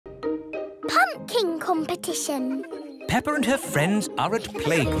pumpkin competition. Peppa and her friends are at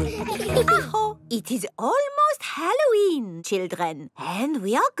playgroup. Oh, it is almost Halloween, children, and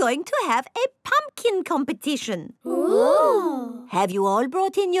we are going to have a pumpkin competition. Ooh! Have you all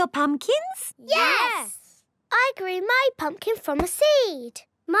brought in your pumpkins? Yes! I grew my pumpkin from a seed.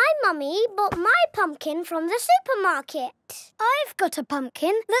 My mummy bought my pumpkin from the supermarket. I've got a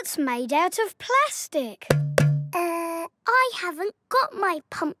pumpkin that's made out of plastic. I haven't got my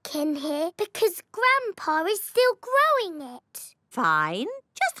pumpkin here because Grandpa is still growing it. Fine.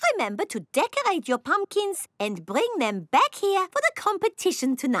 Just remember to decorate your pumpkins and bring them back here for the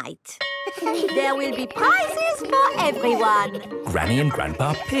competition tonight. There will be prizes for everyone. Granny and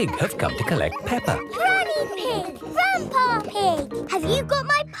Grandpa Pig have come to collect Peppa. Granny Pig! Grandpa Pig! Have you got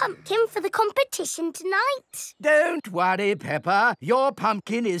my pumpkin for the competition tonight? Don't worry, Peppa. Your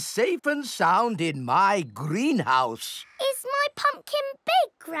pumpkin is safe and sound in my greenhouse. Is my pumpkin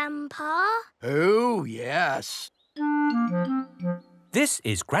big, Grandpa? Oh, yes. This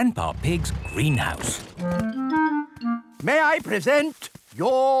is Grandpa Pig's greenhouse. May I present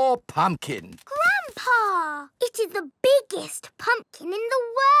your pumpkin? Grandpa! It is the biggest pumpkin in the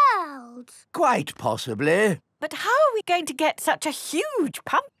world. Quite possibly. But how are we going to get such a huge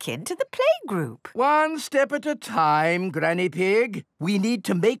pumpkin to the playgroup? One step at a time, Granny Pig. We need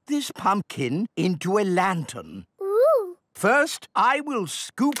to make this pumpkin into a lantern. Ooh! First, I will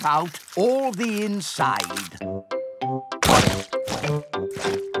scoop out all the inside.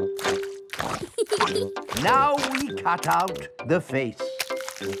 Now we cut out the face.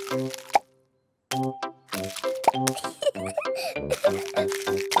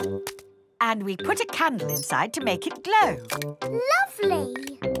 And we put a candle inside to make it glow. Lovely!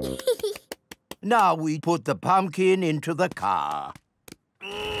 Now we put the pumpkin into the car.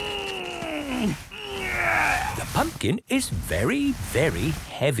 The pumpkin is very, very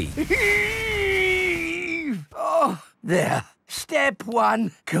heavy. Oh, there. Step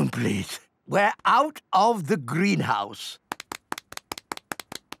one complete. We're out of the greenhouse.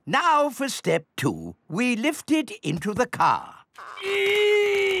 Now for step two. We lift it into the car.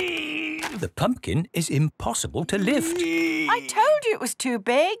 The pumpkin is impossible to lift. I told you it was too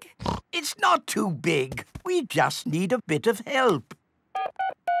big. It's not too big. We just need a bit of help.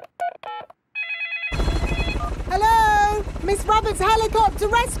 Hello? Miss Rabbit's helicopter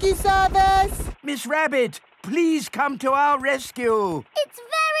rescue service. Miss Rabbit, please come to our rescue. It's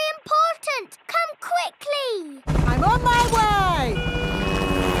very important. Come quickly. I'm on my way.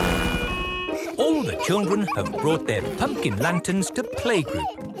 All the children have brought their pumpkin lanterns to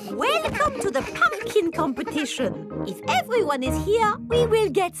playgroup. Welcome to the pumpkin competition. If everyone is here, we will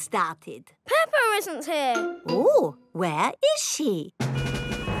get started. Peppa isn't here. Oh, where is she?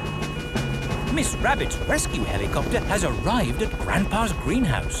 Miss Rabbit's rescue helicopter has arrived at Grandpa's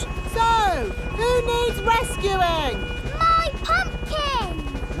greenhouse. So, who needs rescuing? My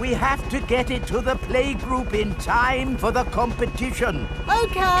pumpkin! We have to get it to the playgroup in time for the competition.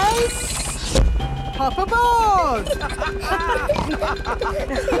 Okay. Hop aboard.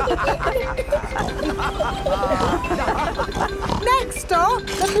 Next stop,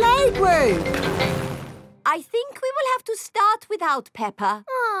 the playgroup. I think we will have to start without Peppa.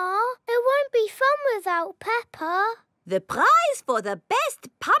 Aw, it won't be fun without Peppa. The prize for the best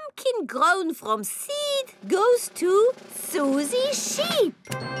pumpkin grown from seed goes to Susie Sheep.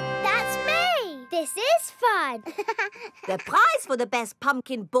 That's me. This is fun. The prize for the best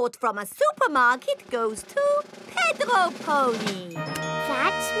pumpkin bought from a supermarket goes to Pedro Pony.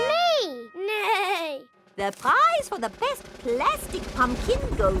 That's me. Nay. The prize for the best plastic pumpkin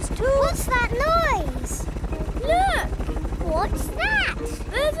goes to... What's that noise? Look! What's that?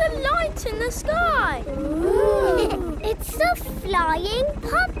 There's a light in the sky. Ooh. It's a flying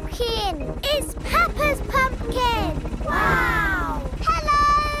pumpkin. It's Peppa's pumpkin. Wow!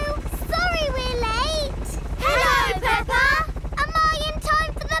 Hello! Sorry we're late. Hello, Peppa. Am I in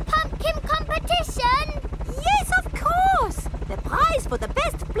time for the pumpkin competition? Yes, of course! The prize for the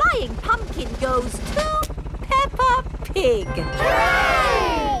best flying pumpkin goes to Peppa Pig.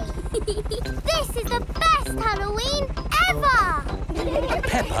 Hooray! This is the best Halloween ever!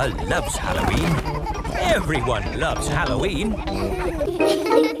 Peppa loves Halloween. Everyone loves Halloween.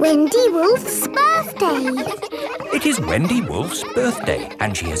 Wendy Wolf's birthday. It is Wendy Wolf's birthday,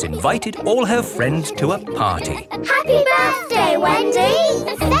 and she has invited all her friends to a party. Happy birthday,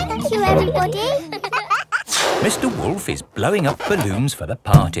 Wendy! Thank you, everybody. Mr. Wolf is blowing up balloons for the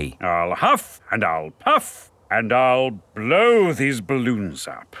party. I'll huff and I'll puff and I'll blow these balloons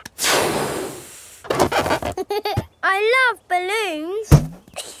up. I love balloons.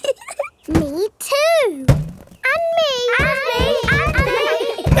 Me too. And me. And me. And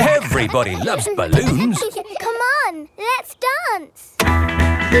me. Everybody loves balloons. Come on, let's dance.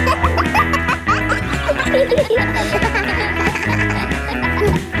 Don't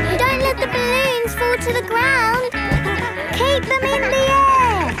let the balloons fall to the ground. Keep them in the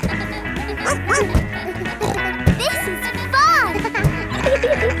air. This is fun.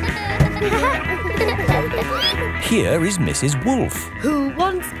 Here is Mrs. Wolf. Who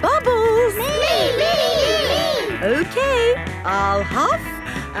wants bubbles? Me. Okay, I'll huff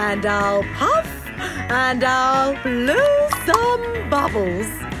and I'll puff and I'll blow some bubbles.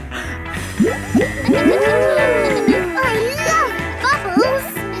 I love bubbles.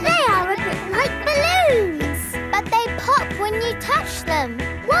 They are a bit like balloons, but they pop when you touch them.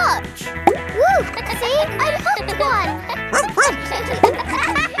 Watch. Woo! See, I popped one.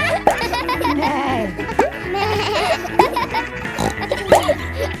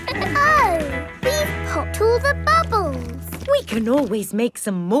 Oh, we've popped all the bubbles. We can always make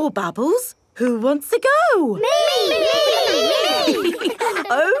some more bubbles. Who wants to go? Me!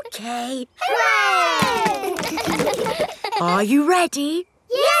 Okay. Hooray! Are you ready?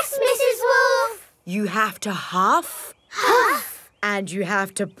 Yes, Mrs. Wolf. You have to huff. Huff. And you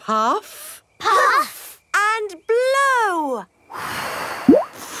have to puff. Puff. And blow.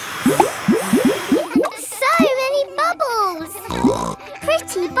 So many bubbles.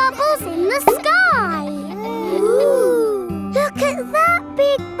 Pretty bubbles in the sky. Ooh. Look at that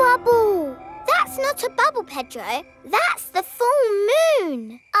big bubble. That's not a bubble, Pedro. That's the full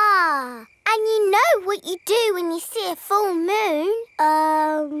moon. Ah, and you know what you do when you see a full moon?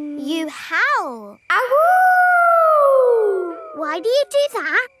 You howl. Ow! Why do you do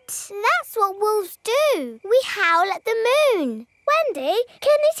that? That's what wolves do. We howl at the moon. Wendy,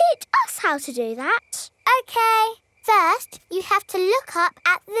 can you teach us how to do that? Okay. First, you have to look up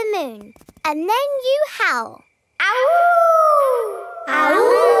at the moon. And then you howl. Ow!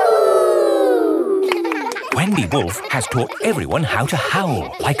 Ow! Wendy Wolf has taught everyone how to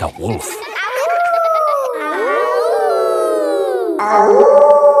howl like a wolf.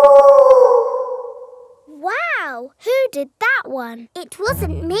 Wow, who did that one? It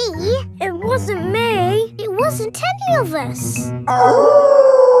wasn't me. It wasn't me. It wasn't any of us. It's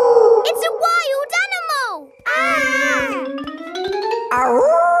a wild animal.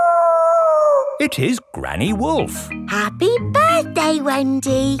 It is Granny Wolf. Happy birthday,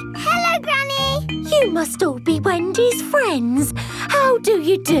 Wendy. Hello, Granny. You must all be Wendy's friends. How do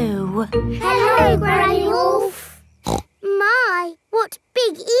you do? Hello, Granny Wolf. My, what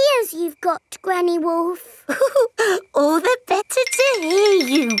big ears you've got, Granny Wolf. All the better to hear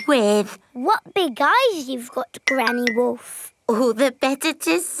you with. What big eyes you've got, Granny Wolf. All the better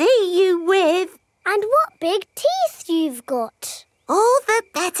to see you with. And what big teeth you've got. All the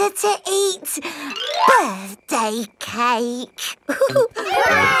better to eat birthday cake.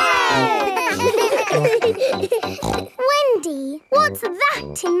 Wendy, what's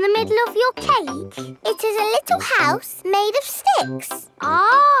that in the middle of your cake? It is a little house made of sticks.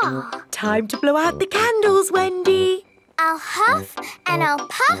 Ah! Time to blow out the candles, Wendy. I'll huff and I'll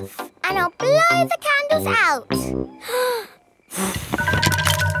puff and I'll blow the candles out.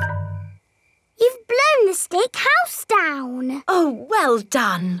 You've blown the stick house down. Oh, well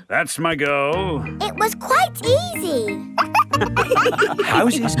done. That's my go. It was quite easy.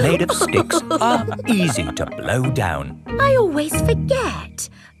 Houses made of sticks are easy to blow down. I always forget.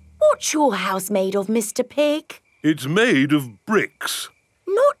 What's your house made of, Mr. Pig? It's made of bricks.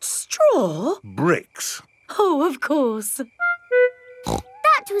 Not straw? Bricks. Oh, of course.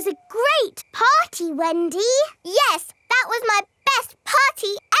 That was a great party, Wendy. Yes, that was my best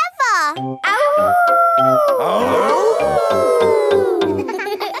party ever.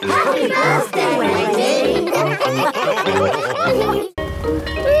 Happy birthday, Wendy.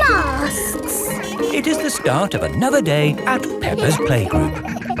 Masks. It is the start of another day at Peppa's playgroup.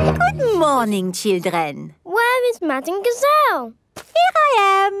 Good morning, children. Where is Madame Gazelle? Here I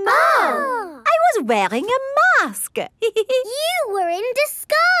am. Oh. I was wearing a mask. You were in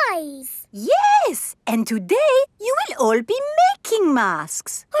disguise. Yes, and today you will all be making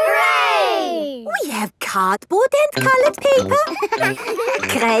masks. Hooray! We have cardboard and coloured paper,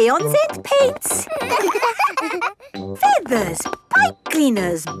 crayons and paints, feathers, pipe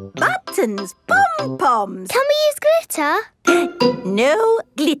cleaners, buttons, pom-poms. Can we use glitter? No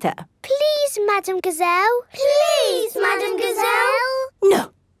glitter. Please, Madame Gazelle. Please, Madame Gazelle.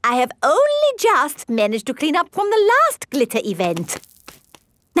 No, I have only just managed to clean up from the last glitter event.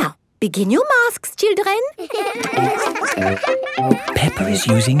 Now, begin your masks, children. Peppa is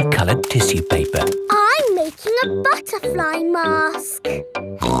using coloured tissue paper. I'm making a butterfly mask.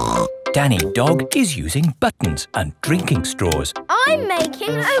 Danny Dog is using buttons and drinking straws. I'm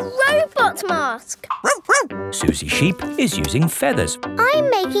making a robot mask. Susie Sheep is using feathers. I'm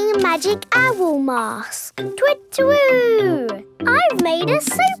making a magic owl mask. Twit-twoo! I've made a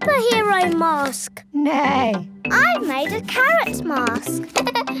superhero mask. Nay. I've made a carrot mask.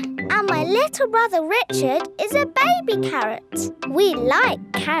 And my little brother Richard is a baby carrot. We like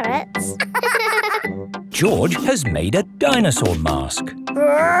carrots. George has made a dinosaur mask.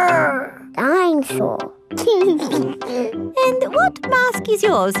 Dinosaur. And what mask is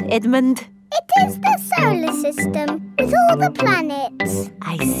yours, Edmund? It is the solar system with all the planets.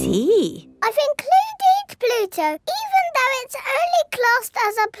 I see. I've included Pluto, even though it's only classed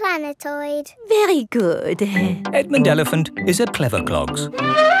as a planetoid. Very good. Edmund Elephant is a clever clogs.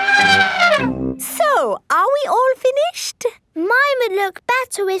 So, are we all finished? Mine would look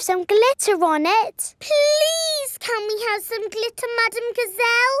better with some glitter on it. Please, can we have some glitter, Madam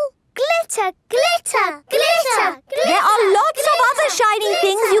Gazelle? Glitter, glitter, glitter, glitter. There are lots of other shining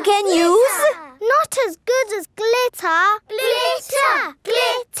things you can use. Not as good as glitter. Glitter,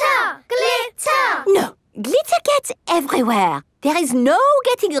 glitter, glitter. No, glitter gets everywhere. There is no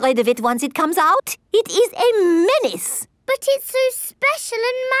getting rid of it once it comes out. It is a menace. But it's so special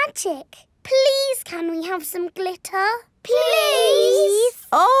and magic. Please, can we have some glitter? Please?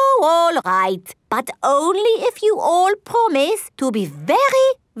 Oh, all right. But only if you all promise to be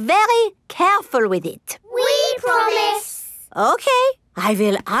very, very careful with it. We promise. Okay, I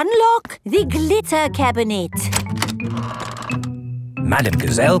will unlock the glitter cabinet. Madam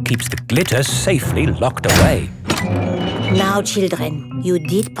Gazelle keeps the glitter safely locked away. Now, children, you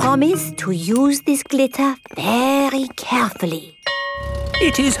did promise to use this glitter very carefully.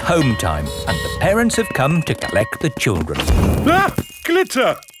 It is home time and the parents have come to collect the children. Ah!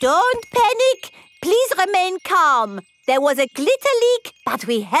 Glitter! Don't panic. Please remain calm. There was a glitter leak, but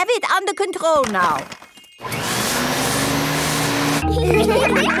we have it under control now.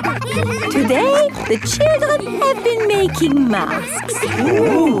 Today, the children have been making masks.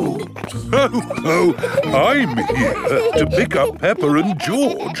 Ooh. Oh, I'm here to pick up Peppa and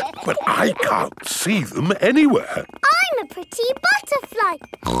George, but I can't see them anywhere. I'm a pretty butterfly.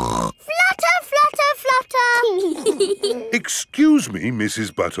 Flutter, flutter, flutter. Excuse me,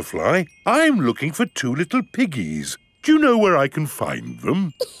 Mrs. Butterfly. I'm looking for two little piggies. Do you know where I can find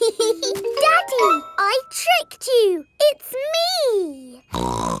them? Daddy, I tricked you. It's me.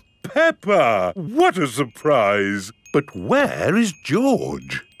 Peppa! What a surprise! But where is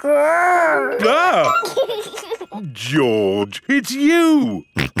George? Ah! George, it's you!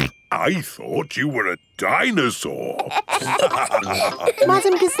 I thought you were a dinosaur.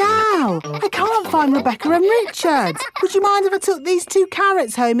 Madam Gazelle, I can't find Rebecca and Richard. Would you mind if I took these two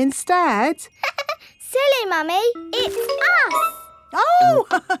carrots home instead? Silly, Mummy. It's us. Oh,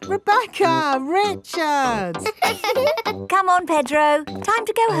 Rebecca, Richard. Come on, Pedro. Time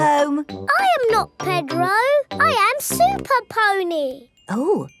to go home. I am not Pedro. I am Super Pony.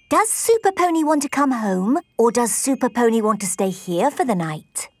 Oh, does Super Pony want to come home? Or does Super Pony want to stay here for the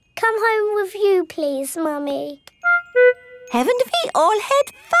night? Come home with you, please, Mummy. Haven't we all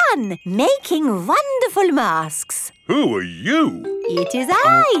had fun making wonderful masks? Who are you? It is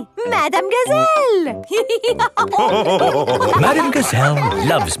I, Madam Gazelle. Madam Gazelle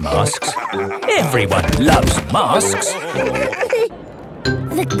loves masks. Everyone loves masks.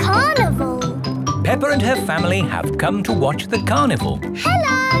 The carnival. Peppa and her family have come to watch the carnival.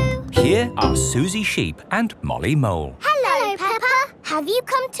 Hello. Here are Susie Sheep and Molly Mole. Hello, Peppa. Have you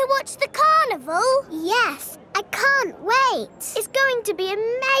come to watch the carnival? Yes. I can't wait. It's going to be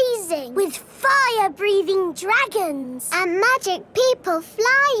amazing. With fire-breathing dragons. And magic people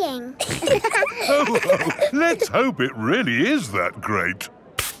flying. Let's hope it really is that great.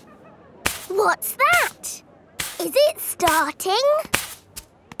 What's that? Is it starting?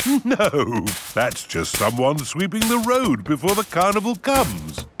 No, that's just someone sweeping the road before the carnival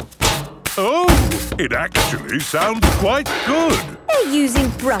comes. Oh, it actually sounds quite good. They're using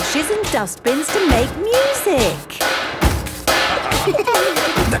brushes and dustbins to make music.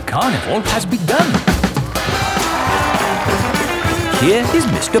 The carnival has begun. Here is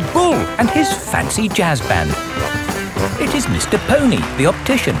Mr. Bull and his fancy jazz band. It is Mr. Pony, the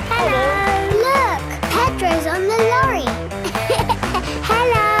optician. Hello. Look, Pedro's on the lorry.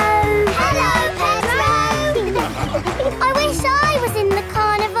 Hello. Hello, Pedro. I wish I was in the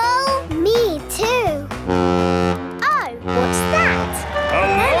carnival. Me too. Oh, what's that?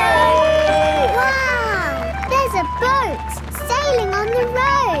 Hello! Wow, there's a boat sailing on the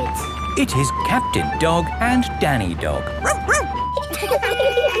road. It is Captain Dog and Danny Dog.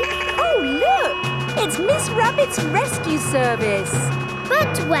 Oh, look! It's Miss Rabbit's rescue service.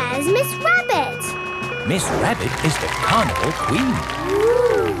 But where's Miss Rabbit? Miss Rabbit is the carnival queen.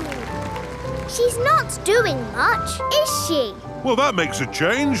 Ooh. She's not doing much, is she? Well, that makes a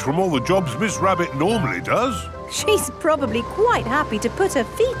change from all the jobs Miss Rabbit normally does. She's probably quite happy to put her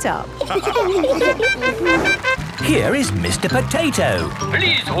feet up. Here is Mr. Potato.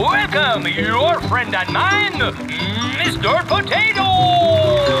 Please welcome your friend and mine, Mr. Potato!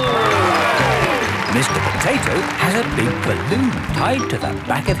 Mr. Potato has a big balloon tied to the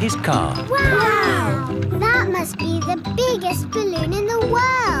back of his car. Wow! That must be the biggest balloon in the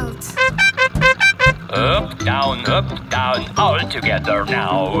world. Up, down, all together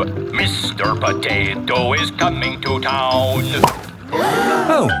now. Mr. Potato is coming to town.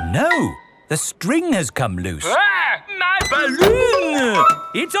 Oh, no! The string has come loose. Ah, my Balloon!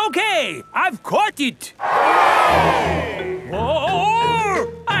 It's okay! I've caught it!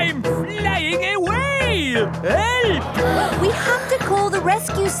 Oh! I'm flying away! Help! We have to call the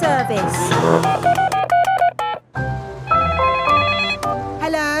rescue service.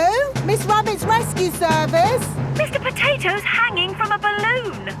 Hello? Miss Rabbit's rescue service? Mr. Potato's hanging from a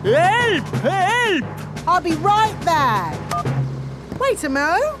balloon. Help! Help! I'll be right there. Wait a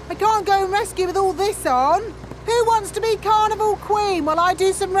mo. I can't go and rescue with all this on. Who wants to be Carnival Queen while I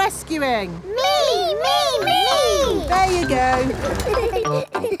do some rescuing? Me! There you go.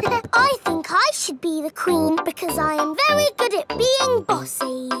 I think I should be the queen because I am very good at being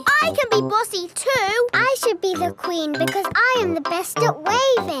bossy. I can be bossy too. I should be the queen because I am the best at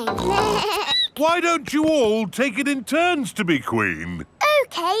waving. Why don't you all take it in turns to be queen?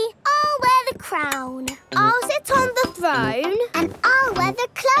 OK, I'll wear the crown. I'll sit on the throne and I'll wear the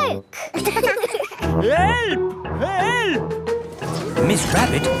cloak. Help! Help! Miss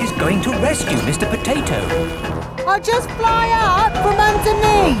Rabbit is going to rescue Mr. Potato. I'll just fly up from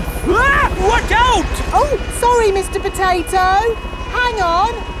underneath. Ah! Watch out! Oh, sorry, Mr. Potato. Hang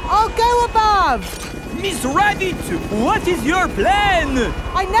on, I'll go above. Miss Rabbit, what is your plan?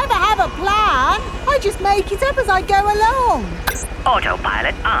 I never have a plan. I just make it up as I go along.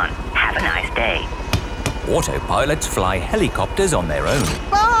 Autopilot on. Have a nice day. Autopilots fly helicopters on their own.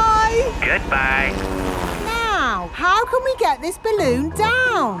 Bye. Goodbye. Now, how can we get this balloon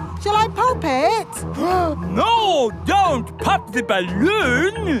down? Shall I pop it? No, don't pop the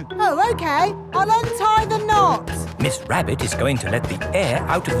balloon! Oh, OK. I'll untie the knot. Miss Rabbit is going to let the air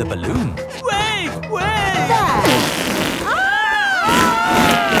out of the balloon. Wait! There.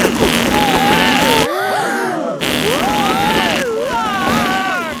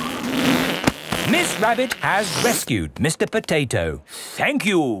 Miss Rabbit has rescued Mr. Potato. Thank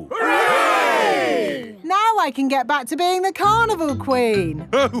you! Now I can get back to being the Carnival Queen.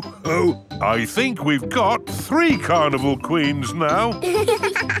 Oh, I think we've got 3 Carnival Queens now.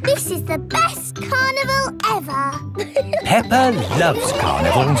 This is the best carnival ever. Peppa loves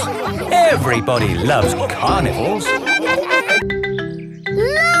carnivals. Everybody loves carnivals.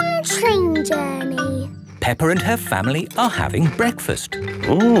 Long train journey. Peppa and her family are having breakfast.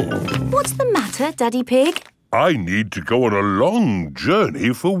 Oh, What's the matter, Daddy Pig? I need to go on a long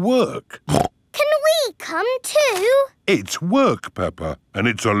journey for work. Can we come too? It's work, Peppa, and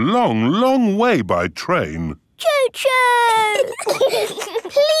it's a long, long way by train. Choo-choo!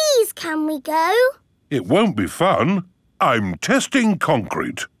 Please, can we go? It won't be fun. I'm testing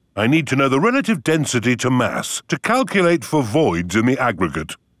concrete. I need to know the relative density to mass to calculate for voids in the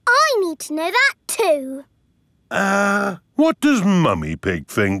aggregate. I need to know that too. What does Mummy Pig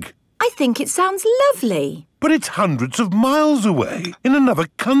think? I think it sounds lovely. But it's hundreds of miles away, in another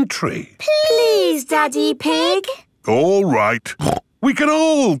country. Please, Daddy Pig. All right. We can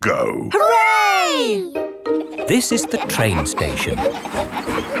all go. Hooray! This is the train station.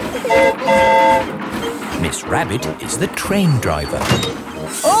 Miss Rabbit is the train driver.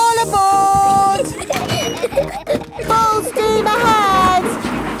 All aboard! Full steam ahead!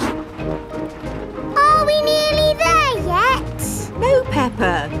 Are we nearly there yet? No,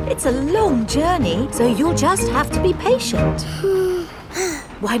 Peppa. It's a long journey, so you'll just have to be patient.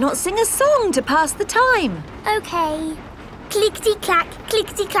 Why not sing a song to pass the time? OK. Clickety-clack,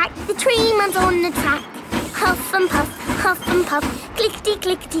 clickety-clack, the train runs on the track. Huff and puff,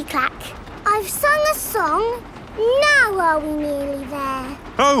 clickety-clickety-clack. I've sung a song. Now are we nearly there?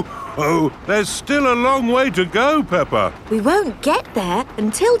 Oh, there's still a long way to go, Peppa. We won't get there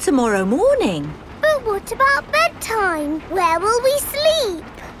until tomorrow morning. But what about bedtime? Where will we sleep?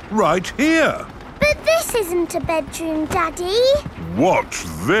 Right here. But this isn't a bedroom, Daddy. Watch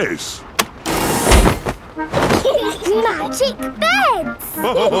this. Magic beds!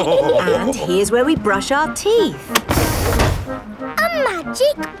 And here's where we brush our teeth. A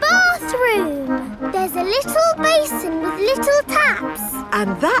magic bathroom. There's a little basin with little taps.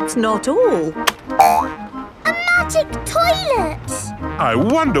 And that's not all. A magic toilet. I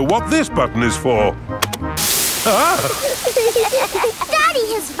wonder what this button is for. Ah! Daddy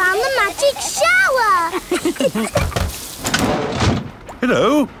has found the magic shower.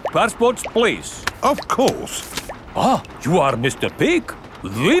 Hello? Passports, please. Of course. Ah, you are Mr. Pig?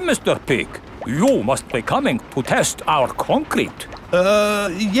 The Mr. Pig. You must be coming to test our concrete.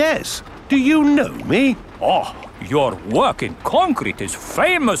 Yes. Do you know me? Oh, your work in concrete is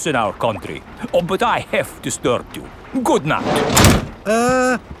famous in our country. Oh, but I have disturbed you. Good night.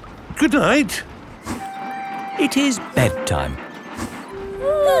 Good night. It is bedtime.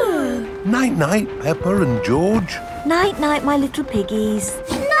 Night-night, Peppa and George. Night-night, my little piggies.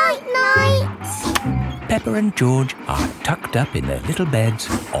 Night-night. Peppa and George are tucked up in their little beds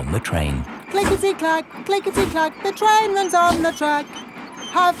on the train. Clickety-clack, clickety-clack, the train runs on the track.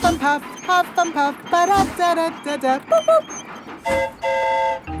 Huff and puff, ba-da-da-da-da, boop-boop.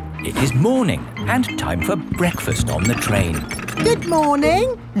 It is morning and time for breakfast on the train. Good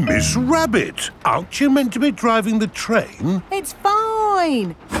morning. Miss Rabbit, aren't you meant to be driving the train? It's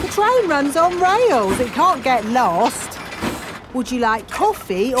fine. The train runs on rails. It can't get lost. Would you like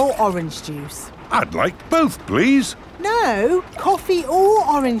coffee or orange juice? I'd like both, please. No, coffee or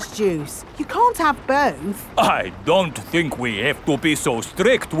orange juice. You can't have both. I don't think we have to be so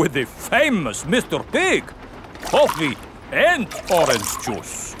strict with the famous Mr. Pig. Coffee and orange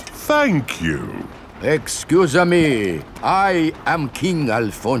juice. Thank you. Excuse me, I am King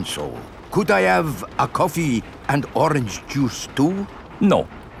Alfonso. Could I have a coffee and orange juice too? No,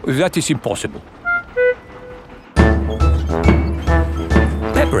 that is impossible.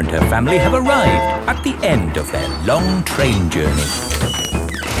 Peppa and her family have arrived at the end of their long train journey.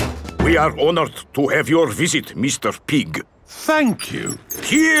 We are honored to have your visit, Mr. Pig. Thank you.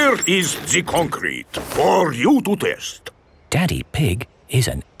 Here is the concrete for you to test. Daddy Pig is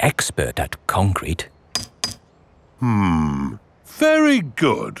an expert at concrete. Very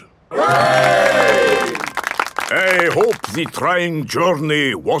good. I hope the trying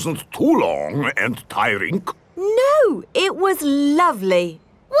journey wasn't too long and tiring. No, it was lovely.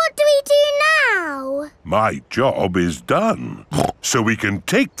 What do we do now? My job is done, so we can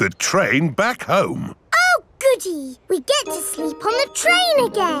take the train back home. Oh, goody. We get to sleep on the train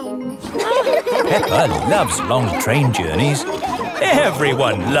again. Peppa loves long train journeys.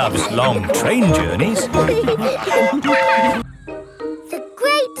 Everyone loves long train journeys. The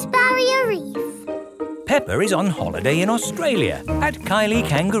Great Barrier Reef. Peppa is on holiday in Australia at Kylie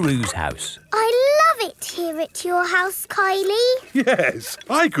Kangaroo's house. I love it here at your house, Kylie. Yes,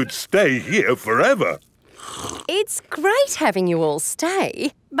 I could stay here forever. It's great having you all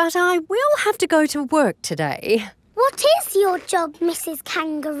stay, but I will have to go to work today. What is your job, Mrs.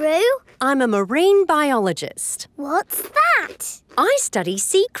 Kangaroo? I'm a marine biologist. What's that? I study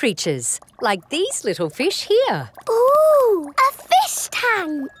sea creatures, like these little fish here. Ooh, a fish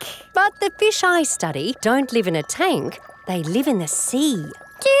tank. But the fish I study don't live in a tank, they live in the sea.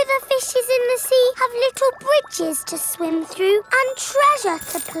 Do the fishes in the sea have little bridges to swim through and treasure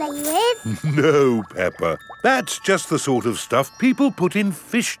to play with? No, Peppa. That's just the sort of stuff people put in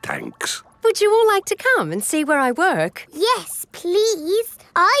fish tanks. Would you all like to come and see where I work? Yes, please.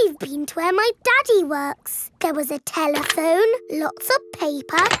 I've been to where my daddy works. There was a telephone, lots of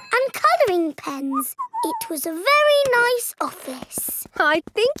paper and colouring pens. It was a very nice office. I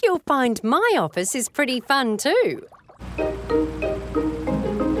think you'll find my office is pretty fun too.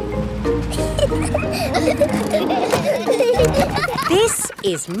 This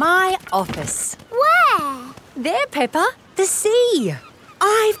is my office. Where? There, Peppa, the sea.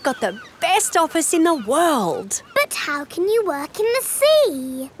 I've got the best office in the world. But how can you work in the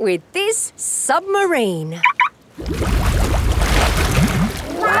sea? With this submarine.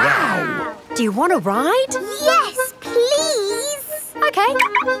 Wow! Do you want to ride? Yes, please. OK,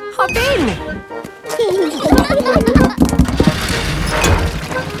 hop in.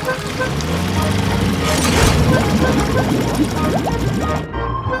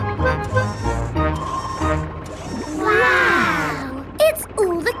 Wow! It's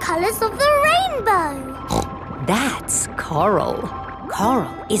all the colours of the rainbow. That's coral.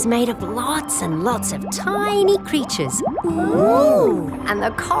 Coral is made of lots and lots of tiny creatures. Ooh! And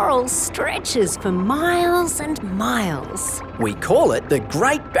the coral stretches for miles and miles. We call it the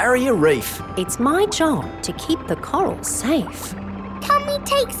Great Barrier Reef. It's my job to keep the coral safe. Can we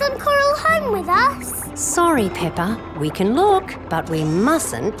take some coral home with us? Sorry, Peppa. We can look, but we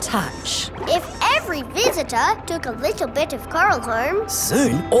mustn't touch. If Every visitor took a little bit of coral home.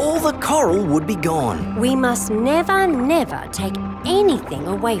 Soon, all the coral would be gone. We must never, never take anything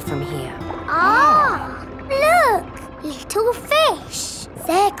away from here. Ah, look, little fish.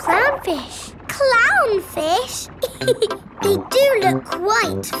 They're clownfish. Clownfish? They do look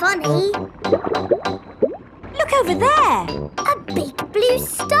quite funny. Look over there. A big blue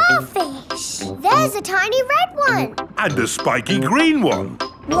starfish. There's a tiny red one. And a spiky green one.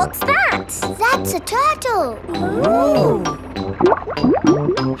 What's that? That's a turtle. Ooh.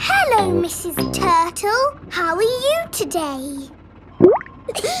 Hello, Mrs. Turtle. How are you today?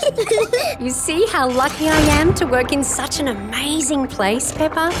 You see how lucky I am to work in such an amazing place,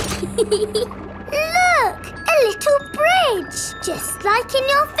 Peppa? Look, a little bridge, just like in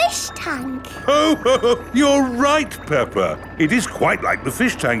your fish tank. Oh, you're right, Peppa. It is quite like the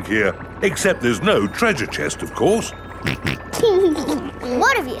fish tank here, except there's no treasure chest, of course.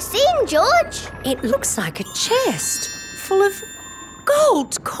 What have you seen, George? It looks like a chest full of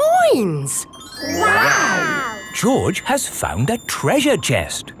gold coins. Wow! George has found a treasure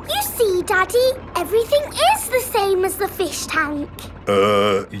chest. You see, Daddy, everything is the same as the fish tank.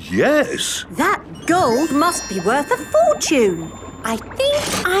 Yes. That gold must be worth a fortune. I think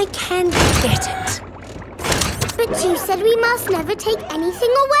I can get it. But you said we must never take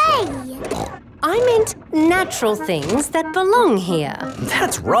anything away. I meant natural things that belong here.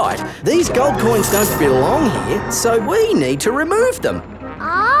 That's right. These gold coins don't belong here, so we need to remove them.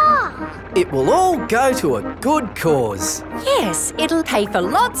 Ah! It will all go to a good cause. Yes, it'll pay for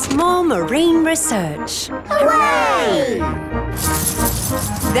lots more marine research. Hooray!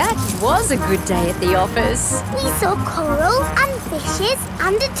 That was a good day at the office. We saw coral and fishes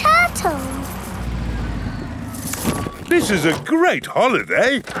and a turtle. This is a great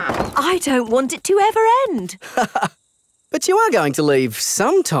holiday. I don't want it to ever end. But you are going to leave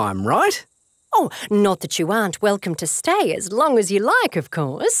sometime, right? Oh, not that you aren't welcome to stay as long as you like, of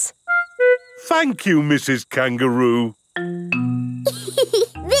course. Thank you, Mrs. Kangaroo.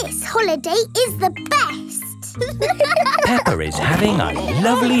 This holiday is the best. Peppa is having a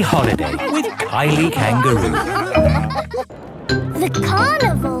lovely holiday with Kylie Kangaroo. The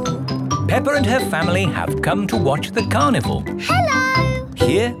carnival. Peppa and her family have come to watch the carnival. Hello.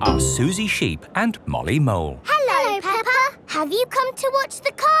 Here are Susie Sheep and Molly Mole. Hello, Peppa. Have you come to watch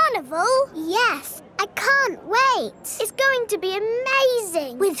the carnival? Yes. I can't wait. It's going to be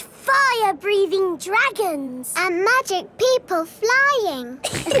amazing. With fire-breathing dragons. And magic people flying.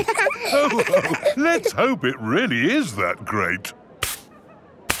 Let's hope it really is that great.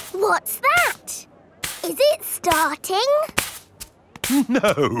 What's that? Is it starting?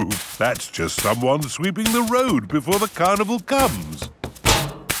 No, that's just someone sweeping the road before the carnival comes.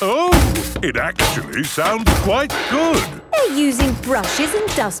 Oh, it actually sounds quite good. They're using brushes and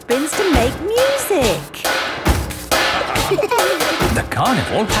dustbins to make music. The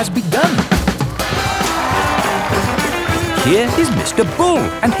carnival has begun. Here is Mr. Bull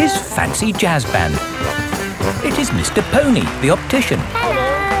and his fancy jazz band. It is Mr. Pony, the optician.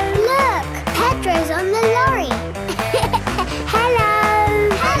 Hello. Look, Pedro's on the lorry. Hello.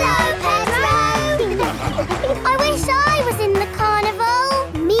 Hello, Pedro. I wish I was in the carnival.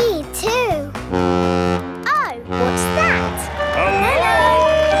 Me too. Oh, what's that? Hello.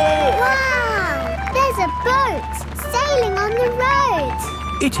 Wow, there's a boat sailing on the road.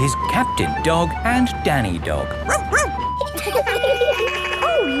 It is Captain Dog and Danny Dog.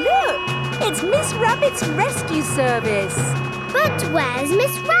 Oh, look! It's Miss Rabbit's rescue service. But where's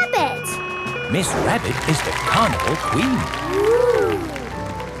Miss Rabbit? Miss Rabbit is the carnival queen. Ooh.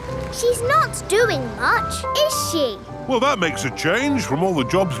 She's not doing much, is she? Well, that makes a change from all the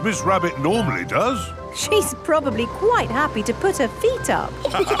jobs Miss Rabbit normally does. She's probably quite happy to put her feet up.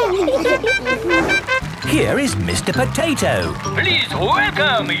 Here is Mr. Potato. Please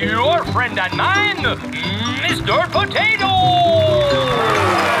welcome your friend and mine, Mr. Potato!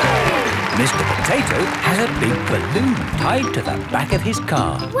 Mr. Potato has a big balloon tied to the back of his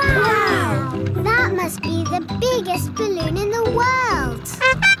car. Wow! That must be the biggest balloon in the world.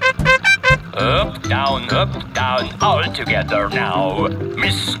 Up, down, all together now.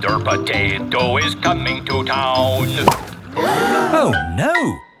 Mr. Potato is coming to town. Oh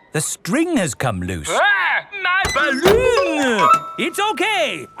no! The string has come loose. Ah, my Balloon! It's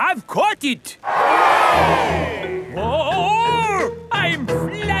okay! I've caught it! Oh! I'm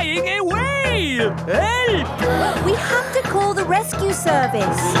flying away! Help! We have to call the rescue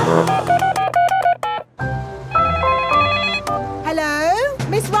service. Hello?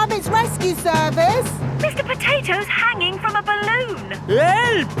 Miss Rabbit's rescue service? Mr. Potato's hanging from a balloon.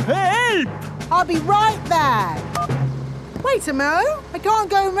 Help! Help! I'll be right there. Wait a mo. I can't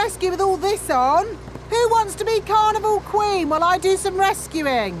go and rescue with all this on. Who wants to be Carnival Queen while I do some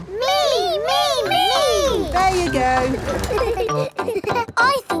rescuing? Me! There you go.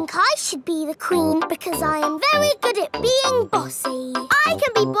 I think I should be the Queen because I am very good at being bossy. I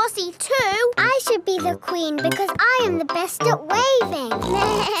can be bossy too. I should be the Queen because I am the best at waving.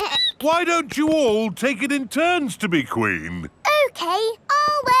 Why don't you all take it in turns to be Queen? OK,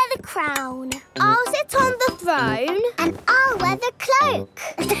 I'll wear the crown. I'll sit on the throne and I'll wear the cloak.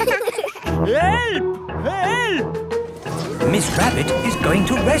 Help! Help! Miss Rabbit is going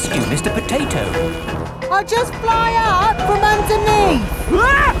to rescue Mr. Potato. I'll just fly up from underneath.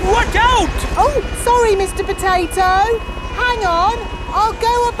 Ah! Watch out! Oh, sorry, Mr. Potato. Hang on, I'll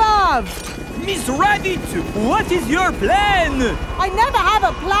go above. Miss Rabbit, what is your plan? I never have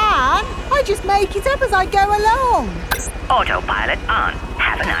a plan. I just make it up as I go along. Autopilot on.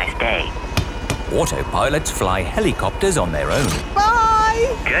 Have a nice day. Autopilots fly helicopters on their own.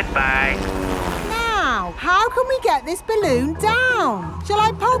 Bye. Goodbye. Now, how can we get this balloon down? Shall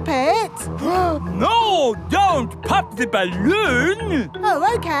I pop it? No, don't pop the balloon!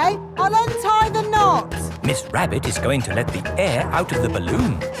 Oh, OK. I'll untie the knot. Miss Rabbit is going to let the air out of the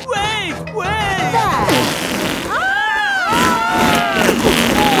balloon. Wait! There.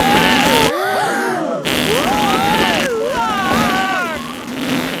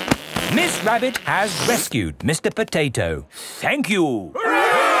 Miss Rabbit has rescued Mr. Potato. Thank you.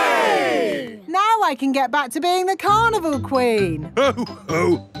 Hooray! Now I can get back to being the Carnival Queen.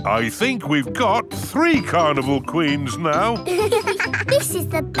 Oh, I think we've got 3 Carnival Queens now. This is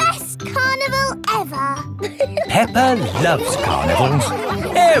the best carnival ever. Peppa loves carnivals.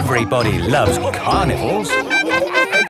 Everybody loves carnivals.